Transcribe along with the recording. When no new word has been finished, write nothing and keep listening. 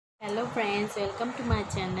Hello friends, welcome to my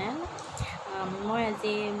channel. মই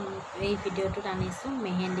আজি এই ভিডিঅ'টোত আনিছো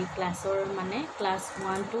মেহেন্দি ক্লাছৰ মানে ক্লাছ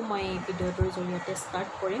 1 2 মই এই ভিডিঅ'টোৰ জৰিয়তে ষ্টাৰ্ট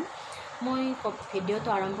কৰিম। মই ভিডিঅ'টো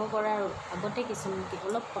আৰম্ভ কৰাৰ আগতে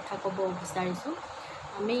অলপ কথা ক'ব বিচাৰিছো।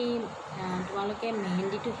 আমি তোমালোকে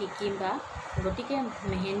মেহেন্দিটো শিকিবা, গতিকে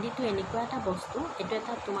মেহেন্দিটো এনেকুৱা এটা বস্তু, এটো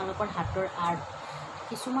এটা তোমালোকৰ হাতৰ আৰ্ট।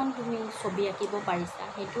 কিছুমান তুমি ছবি আঁকিব পাৰিছা,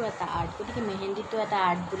 সেইটো এটা আৰ্ট। গতিকে মেহেন্দিটো এটা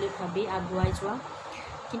আৰ্ট বুলি ভাবি আগুৱাই যোৱা,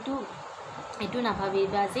 কিন্তু এইটো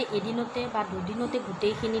নাভাবিবা যে এদিনতে বা দুদিনতে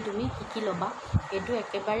গোটেইখিনি তুমি শিকি ল'বা। এইটো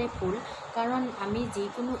একেবাৰে ভুল, কাৰণ আমি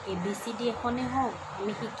যিকোনো ABCD এখনে হওক,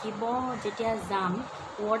 আমি শিকিব যেতিয়া যাম,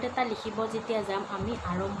 ৱৰ্ড এটা লিখিব যেতিয়া যাম, আমি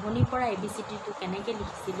আৰম্ভণিৰ পৰা ABCDটো কেনেকৈ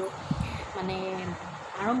লিখিছিলোঁ মানে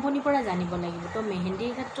আৰম্ভণিৰ পৰা জানিব লাগিব। তো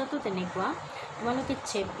মেহেন্দিৰ ক্ষেত্ৰতো তেনেকুৱা, তোমালোকে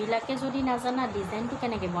চেপবিলাকে যদি নাজানা ডিজাইনটো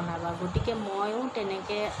কেনেকৈ বনাবা। গতিকে ময়ো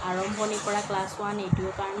তেনেকৈ আৰম্ভণিৰ পৰা ক্লাছ 1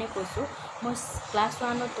 এইটোৰ কাৰণে কৈছোঁ। মই ক্লাছ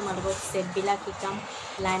 1ত তোমালোকক চেপবিলাক শিকাম,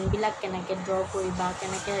 লাইনবিলাক কেনেকৈ ড্ৰ কৰিবা,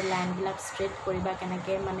 কেনেকৈ লাইনবিলাক ষ্ট্ৰেট কৰিবা,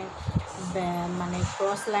 কেনেকৈ মানে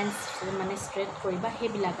ক্ৰছ লাইন মানে ষ্ট্ৰেট কৰিবা,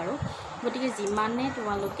 সেইবিলাক আৰু। গতিকে যিমানে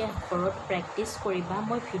তোমালোকে ঘৰত প্ৰেক্টিছ কৰিবা,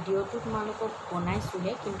 মই ভিডিঅ'টো তোমালোকক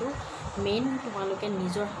বনাইছোঁহে, কিন্তু মেইন তোমালোকে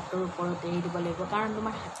নিজৰ হাতৰ ওপৰত এৰি দিব লাগিব। কাৰণ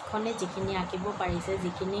তোমাৰ হাতখনে যিখিনি আঁকিব পাৰিছে,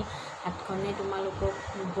 যিখিনি হাতখনে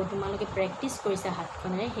তোমালোকে প্ৰেক্টিছ কৰিছে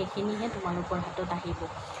হাতখনেৰে, সেইখিনিহে তোমালোকৰ হাতত আহিব।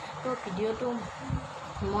 তো ভিডিঅ'টো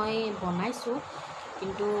মই বনাইছোঁ,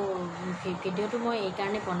 কিন্তু ভিডিঅ'টো মই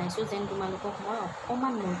এইকাৰণে বনাইছোঁ যেন তোমালোকক মই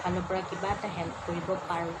অকণমান মোৰ ফালৰ পৰা কিবা এটা হেল্প কৰিব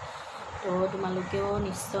পাৰোঁ। তো তোমালোকেও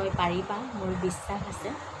নিশ্চয় পাৰিবা, মোৰ বিশ্বাস আছে।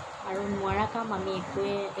 আৰু নোৱাৰা কাম আমি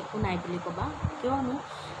একো নাই বুলি ক'বা, কিয়নো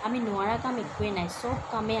আমি নোৱাৰা কাম একোৱেই নাই, চব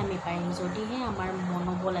কামেই আমি পাৰিম, যদিহে আমাৰ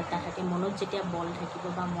মনোবল এটা থাকে। মনত যেতিয়া বল থাকিব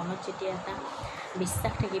বা মনত যেতিয়া এটা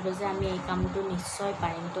বিশ্বাস থাকিব যে আমি এই কামটো নিশ্চয়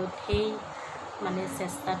পাৰিম, তো সেই মানে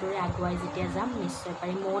চেষ্টাটোৰে আগুৱাই যেতিয়া যাম, নিশ্চয়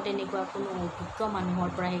পাৰিম। মই তেনেকুৱা কোনো অভিজ্ঞ মানুহৰ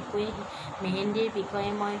পৰা মেহেন্দিৰ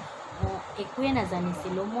বিষয়ে মই একোৱেই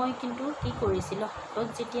নাজানিছিলোঁ। মই কিন্তু কি কৰিছিলোঁ, হাতত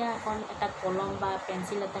যেতিয়া এটা কলম বা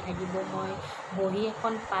পেঞ্চিল এটা থাকিব, মই বহী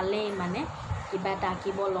এখন পালেই মানে কিবা এটা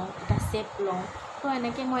আঁকিব লওঁ, এটা শ্বেপ লওঁ। তো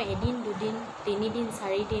এনেকৈ মই এদিন দুদিন 3 দিন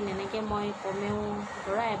 4 দিন এনেকৈ মই কমেও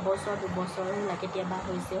ধৰা 1 বছৰ 2 বছৰো কেতিয়াবা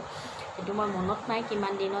হৈছে, সেইটো মই মনত নাই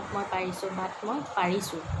কিমান দিনত মই পাৰিছোঁ, বাট মই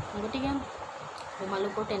পাৰিছোঁ। গতিকে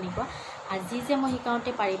তোমালোকৰ তেনেকুৱা আজি যে মই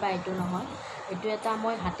শিকাওঁতে পাৰিবা এইটো নহয়, এইটো এটা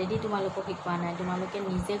মই হাতেদি তোমালোকক শিকোৱা নাই, তোমালোকে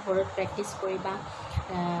নিজে ঘৰত প্ৰেক্টিছ কৰিবা।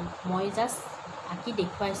 মই জাষ্ট আঁকি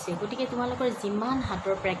দেখুৱাইছোঁ। গতিকে তোমালোকৰ যিমান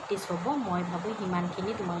হাতৰ প্ৰেক্টিছ হ'ব, মই ভাবোঁ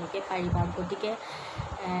সিমানখিনি তোমালোকে পাৰিবা। গতিকে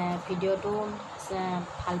ভিডিঅ'টো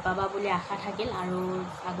ভাল পাবা বুলি আশা থাকিল, আৰু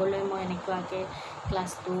আগলৈ মই এনেকুৱাকৈ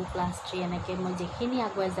ক্লাছ 2 ক্লাছ 3 এনেকৈ মই যিখিনি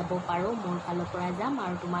আগুৱাই যাব পাৰোঁ মোৰ ফালৰ পৰা যাম,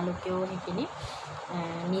 আৰু তোমালোকেও সেইখিনি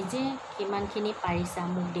নিজে কিমানখিনি পাৰিছা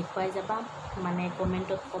মোক দেখুৱাই যাবা, মানে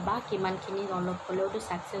কমেণ্টত ক'বা কিমানখিনি অলপ হ'লেওতো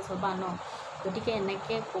ছাকচেছ হ'বা ন। গতিকে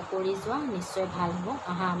এনেকৈ কৰি যোৱা, নিশ্চয় ভাল হ'ব।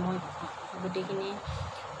 মই গোটেইখিনি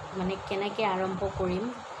মানে কেনেকৈ আৰম্ভ কৰিম,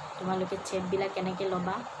 তোমালোকে চেপবিলাক কেনেকৈ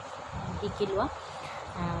ল'বা শিকি লোৱা।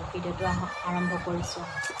 ভিডিঅ'টো আৰম্ভ কৰিছোঁ।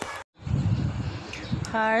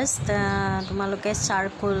 ফাৰ্ষ্ট তোমালোকে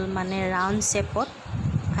চাৰ্কুল মানে ৰাউণ্ড শ্বেপত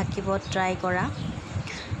আঁকিব ট্ৰাই কৰা।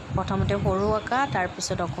 প্ৰথমতে সৰু আঁকা,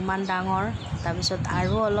 তাৰপিছত অকণমান ডাঙৰ, তাৰপিছত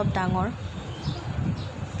আৰু অলপ ডাঙৰ,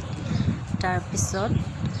 তাৰপিছত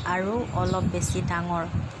আৰু অলপ বেছি ডাঙৰ।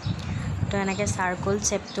 তো এনেকৈ চাৰ্কুল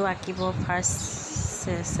শ্বেপটো আঁকিব ফাৰ্ষ্ট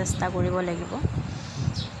চেষ্টা কৰিব লাগিব।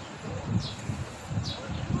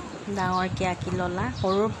 ডাঙৰকৈ আঁকি ল'লা,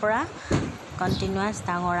 সৰুৰ পৰা কণ্টিনিউৱাছ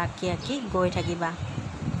ডাঙৰ আঁকি গৈ থাকিবা।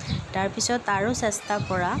 তাৰপিছত আৰু চেষ্টা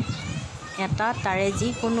কৰা এটা তাৰে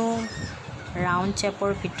যিকোনো ৰাউণ্ড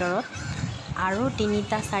শ্বেপৰ ভিতৰত আৰু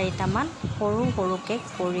 3টা 4টামান সৰু সৰুকৈ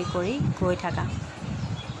কৰি গৈ থাকা।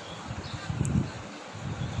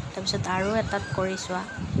 তাৰপিছত আৰু এটাত কৰি চোৱা,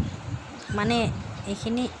 মানে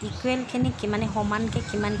এইখিনি ইকুৱেলখিনি মানে সমানকৈ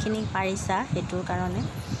কিমানখিনি পাৰিছা সেইটোৰ কাৰণে।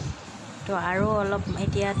 তো আৰু অলপ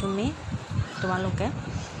এতিয়া তোমালোকে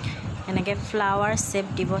এনেকৈ ফ্লাৱাৰ শ্বেপ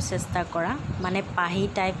দিব চেষ্টা কৰা, মানে পাহি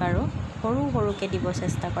টাইপ আৰু সৰু সৰুকৈ দিব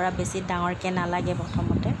চেষ্টা কৰা, বেছি ডাঙৰকৈ নালাগে।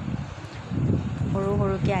 প্ৰথমতে সৰু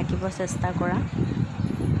সৰুকৈ আঁকিব চেষ্টা কৰা।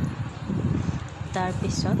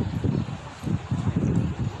 তাৰপিছত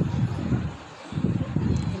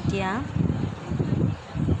এতিয়া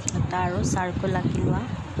এটা আৰু চাৰ্কুল আঁকি লোৱা।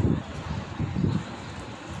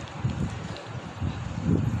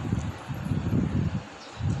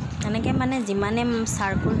 এনেকৈ মানে যিমানে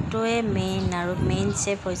চাৰ্কুলটোৱে মেইন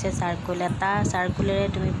শ্বেপ হৈছে চাৰ্কুল, এটা চাৰ্কুলেৰে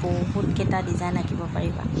তুমি বহুতকেইটা ডিজাইন আঁকিব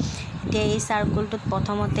পাৰিবা। এতিয়া এই চাৰ্কুলটোত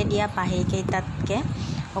প্ৰথমতে দিয়া পাহিকেইটাতকৈ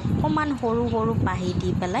অকণমান সৰু সৰু পাহি দি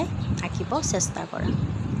পেলাই আঁকিব চেষ্টা কৰা।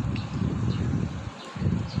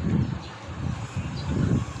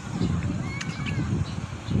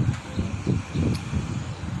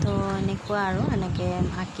 এনেকুৱা আৰু এনেকৈ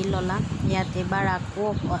আঁকি ল'লা ইয়াত এবাৰ আকৌ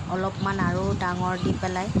অলপমান আৰু ডাঙৰ দি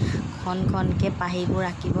পেলাই ঘনকৈ পাহিবোৰ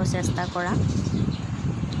আঁকিব চেষ্টা কৰা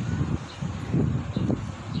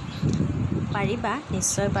পাৰিবা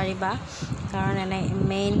নিশ্চয় পাৰিবা কাৰণ এনে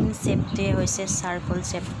মেইন শেপটোৱে হৈছে চাৰ্কল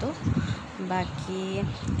শেপটো বাকি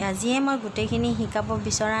আজিয়ে মই গোটেইখিনি শিকাব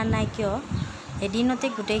বিচৰা নাই কিয় এদিনতে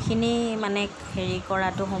গোটেইখিনি মানে হেৰি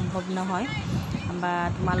কৰাটো সম্ভৱ নহয় বা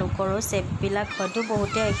তোমালোকৰো শেপবিলাক হয়তো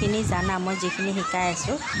বহুতে এইখিনি জানা মই যিখিনি শিকাই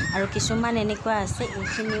আছোঁ আৰু কিছুমান এনেকুৱা আছে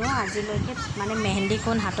এইখিনিও আজিলৈকে মানে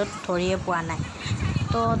মেহেন্দিখন হাতত ধৰিয়ে পোৱা নাই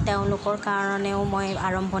তো তেওঁলোকৰ কাৰণেও মই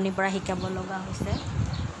আৰম্ভণিৰ পৰা শিকাব লগা হৈছে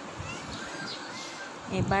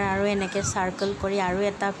এবাৰ আৰু এনেকৈ চাৰ্কল কৰি আৰু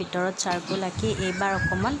এটা ভিতৰত চাৰ্কল আঁকি এইবাৰ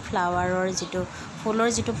অকণমান ফ্লাৱাৰৰ যিটো ফুলৰ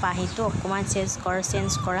যিটো পাহিটো অকণমান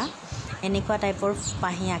চেঞ্জ কৰা এনেকুৱা টাইপৰ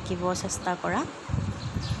পাহি আঁকিব চেষ্টা কৰা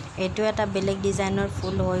এইটো এটা বেলেগ ডিজাইনৰ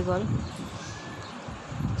ফুল হৈ গ'ল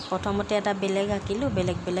প্ৰথমতে এটা বেলেগ আঁকিলোঁ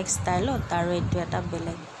বেলেগ ষ্টাইলত আৰু এইটো এটা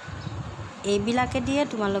বেলেগ এইবিলাকে দিয়ে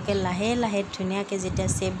তোমালোকে লাহে লাহে ধুনীয়াকৈ যেতিয়া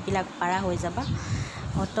শেপবিলাক পাৰা হৈ যাবা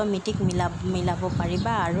অটোমেটিক মিলাব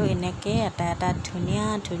পাৰিবা আৰু এনেকৈ এটা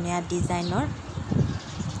ধুনীয়া ডিজাইনৰ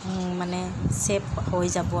মানে শেপ হৈ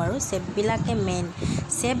যাব আৰু শেপবিলাকে মেইন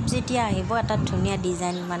শেপ যেতিয়া আহিব এটা ধুনীয়া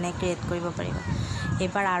ডিজাইন মানে ক্ৰিয়েট কৰিব পাৰিবা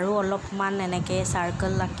এইবাৰ আৰু অলপমান এনেকৈ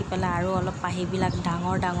চাৰ্কল আঁকি পেলাই আৰু অলপ পাহিবিলাক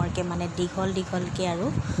ডাঙৰকৈ মানে দীঘলকৈ আৰু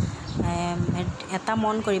এটা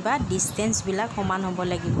মন কৰিবা ডিষ্টেঞ্চবিলাক সমান হ'ব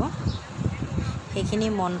লাগিব সেইখিনি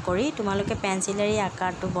মন কৰি তোমালোকে পেঞ্চিলেৰে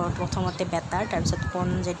আকাৰটো প্ৰথমতে বেটাৰ তাৰপিছত কোন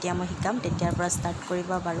যেতিয়া মই শিকাম তেতিয়াৰ পৰা ষ্টাৰ্ট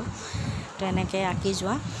কৰিবা বাৰু তো এনেকৈ আঁকি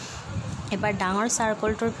যোৱা এবাৰ ডাঙৰ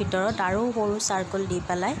চাৰ্কলটোৰ ভিতৰত আৰু সৰু চাৰ্কল দি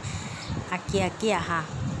পেলাই আঁকি আহা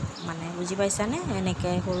মানে বুজি পাইছানে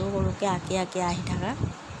এনেকৈ সৰুকৈ আঁকি আহি থাকা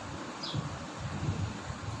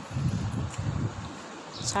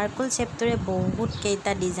চাৰ্কল শেপটোৰে বহুত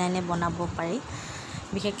কেইটা ডিজাইনে বনাব পাৰি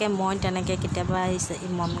বিশেষকৈ মই তেনেকৈ কেতিয়াবা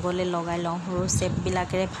মন গ'লে লগাই লওঁ সৰু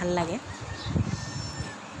শেপবিলাকেৰে ভাল লাগে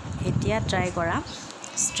এতিয়া ট্ৰাই কৰা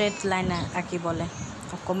ষ্ট্ৰেইট লাইন আঁকিবলৈ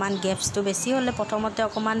অকণমান গেপছটো বেছি হ'লে প্ৰথমতে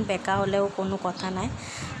অকণমান বেকা হ'লেও কোনো কথা নাই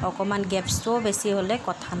অকণমান গেপছটোও বেছি হ'লে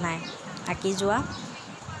কথা নাই আঁকি যোৱা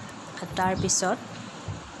তাৰপিছত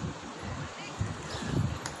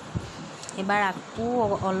এবাৰ আকৌ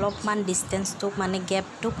অলপমান ডিষ্টেঞ্চটো মানে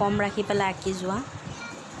গেপটো কম ৰাখি পেলাই আঁকি যোৱা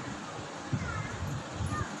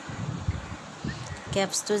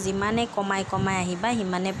গেপছটো যিমানে কমাই আহিবা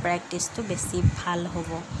সিমানে প্ৰেক্টিছটো বেছি ভাল হ'ব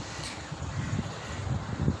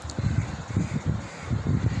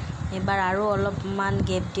এবাৰ আৰু অলপমান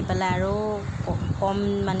গেপ দি পেলাই আৰু কম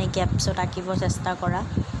মানে গেপছত আঁকিব চেষ্টা কৰা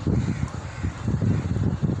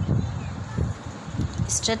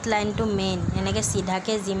ষ্ট্ৰেইট লাইনটো মেইন এনেকৈ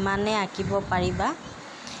চিধাকৈ যিমানে আঁকিব পাৰিবা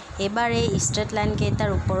এইবাৰ এই ষ্ট্ৰেইট লাইন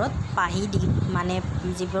কেইটাৰ ওপৰত পাহি দি মানে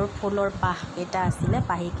যিবোৰ ফুলৰ পাহিকেইটা আছিলে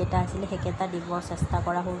সেইকেইটা দিব চেষ্টা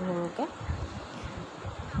কৰা সৰুকৈ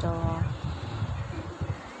তো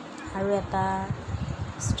আৰু এটা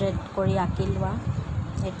ষ্ট্ৰেইট কৰি আঁকি লোৱা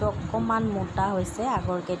এইটো অকণমান মোটা হৈছে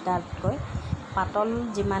আগৰকেইটাতকৈ পাতল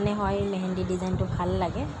যিমানে হয় মেহেন্দি ডিজাইনটো ভাল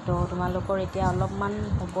লাগে তো তোমালোকৰ এতিয়া অলপমান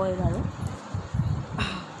হ'বই বাৰু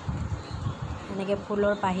এনেকৈ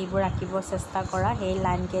ফুলৰ পাহিবোৰ আঁকিব চেষ্টা কৰা সেই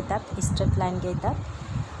লাইনকেইটাত ষ্ট্ৰেইট লাইনকেইটাত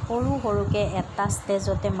সৰুকৈ এটা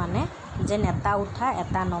ষ্টেজতে মানে যেন এটা উঠা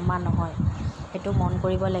এটা নমা নহয় সেইটো মন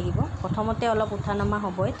কৰিব লাগিব প্ৰথমতে অলপ উঠা নমা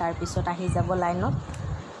হ'বই তাৰপিছত আহি যাব লাইনত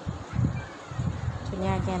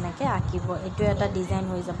ধুনীয়াকৈ এনেকৈ আঁকিব এইটো এটা ডিজাইন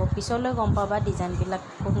হৈ যাব পিছলৈ গম পাবা ডিজাইনবিলাক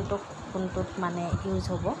কোনটোত মানে ইউজ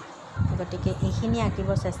হ'ব গতিকে এইখিনি আঁকিব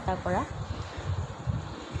চেষ্টা কৰা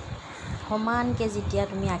সমানকৈ যেতিয়া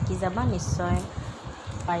তুমি আঁকি যাবা নিশ্চয়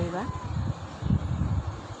পাৰিবা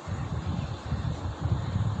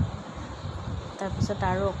তাৰপিছত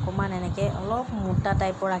আৰু অকণমান এনেকৈ অলপ মোটা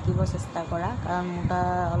টাইপৰ আঁকিব চেষ্টা কৰা কাৰণ মোটা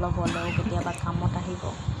অলপ হ'লেও কেতিয়াবা কামত আহিব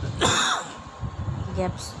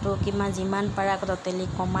গেপছটো যিমান পাৰা ট'টেলি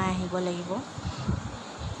কমাই আহিব লাগিব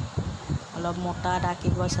অলপ মোটাত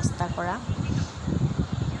আঁকিব চেষ্টা কৰা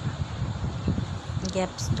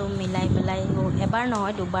গেপছটো মিলাই পেলাই এবাৰ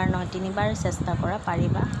নহয় দুবাৰ নহয় তিনিবাৰ চেষ্টা কৰা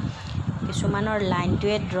পাৰিবা কিছুমানৰ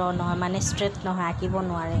লাইনটোৱে ড্ৰ নহয় মানে ষ্ট্ৰেইট নহয় আঁকিব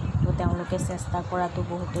নোৱাৰে তো তেওঁলোকে চেষ্টা কৰাটো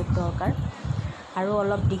বহুতেই দৰকাৰ আৰু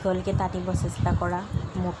অলপ দীঘলকৈ টানিব চেষ্টা কৰা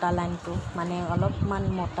মোটা লাইনটো মানে অলপমান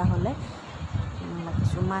মোটা হ'লে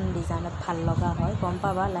কিছুমান ডিজাইনত ভাল লগা হয় গম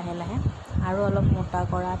পাবা লাহে লাহে আৰু অলপ মোটা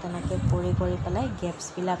কৰা তেনেকৈ কৰি পেলাই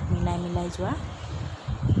গেপছবিলাক মিলাই যোৱা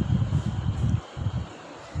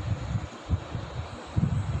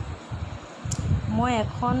মই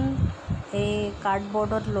এখন এই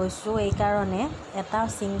কাৰ্ডবৰ্ডত লৈছোঁ এইকাৰণে এটা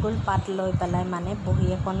ছিংগুল পাত লৈ পেলাই মানে বহী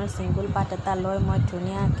এখনৰ ছিংগুল পাত এটা লৈ মই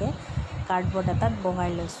ধুনীয়াকৈ কাৰ্ডবৰ্ড এটাত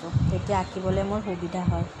বহাই লৈছোঁ তেতিয়া আঁকিবলৈ মোৰ সুবিধা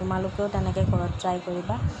হয় তোমালোকেও তেনেকৈ ঘৰত ট্ৰাই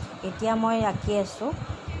কৰিবা এতিয়া মই আঁকি আছোঁ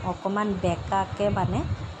অকণমান বেকাকৈ মানে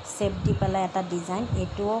চেপ দি পেলাই এটা ডিজাইন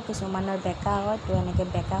এইটোও কিছুমানৰ বেকা হয় তো এনেকৈ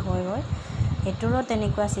বেকা হৈ এইটোৰো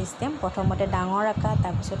তেনেকুৱা চিষ্টেম প্ৰথমতে ডাঙৰ আঁকা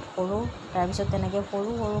তাৰপিছত সৰু তাৰপিছত তেনেকৈ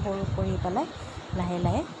সৰু সৰু সৰু কৰি পেলাই লাহে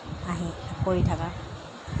লাহে আহি কৰি থাকা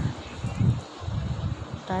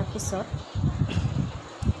তাৰপিছত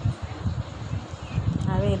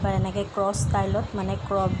আৰু এবাৰ এনেকৈ ক্ৰছ ষ্টাইলত মানে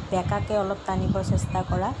বেকাকৈ অলপ টানিব চেষ্টা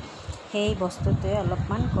কৰা সেই বস্তুটোৱে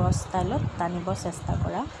অলপমান ক্ৰছ ষ্টাইলত টানিব চেষ্টা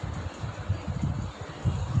কৰা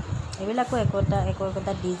এইবিলাকো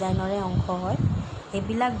একোটা ডিজাইনৰে অংশ হয়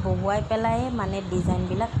এইবিলাক বহুৱাই পেলাই মানে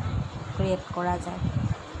ডিজাইনবিলাক ক্ৰিয়েট কৰা যায়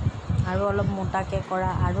আৰু অলপ মোটাকৈ কৰা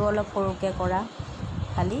আৰু অলপ সৰুকৈ কৰা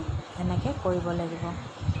খালি এনেকৈ কৰিব লাগিব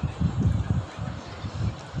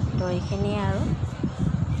তো এইখিনিয়ে আৰু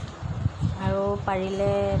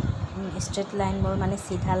পাৰিলে ষ্ট্ৰেইট লাইনবোৰ মানে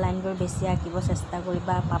চিধা লাইনবোৰ বেছি আঁকিব চেষ্টা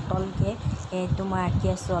কৰিবা পাতলকৈ এইটো মই আঁকি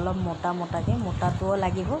আছোঁ অলপ মোটাকৈ মোটাটোও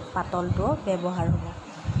লাগিব পাতলটোও ব্যৱহাৰ হ'ব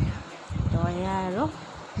তো এয়া আৰু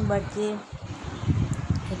বাকী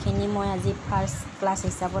এইখিনি মই আজি ফাৰ্ষ্ট ক্লাছ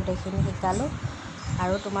হিচাপত এইখিনি শিকালোঁ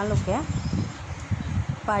আৰু তোমালোকে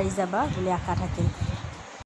পাৰি যাবা বুলি আশা থাকিল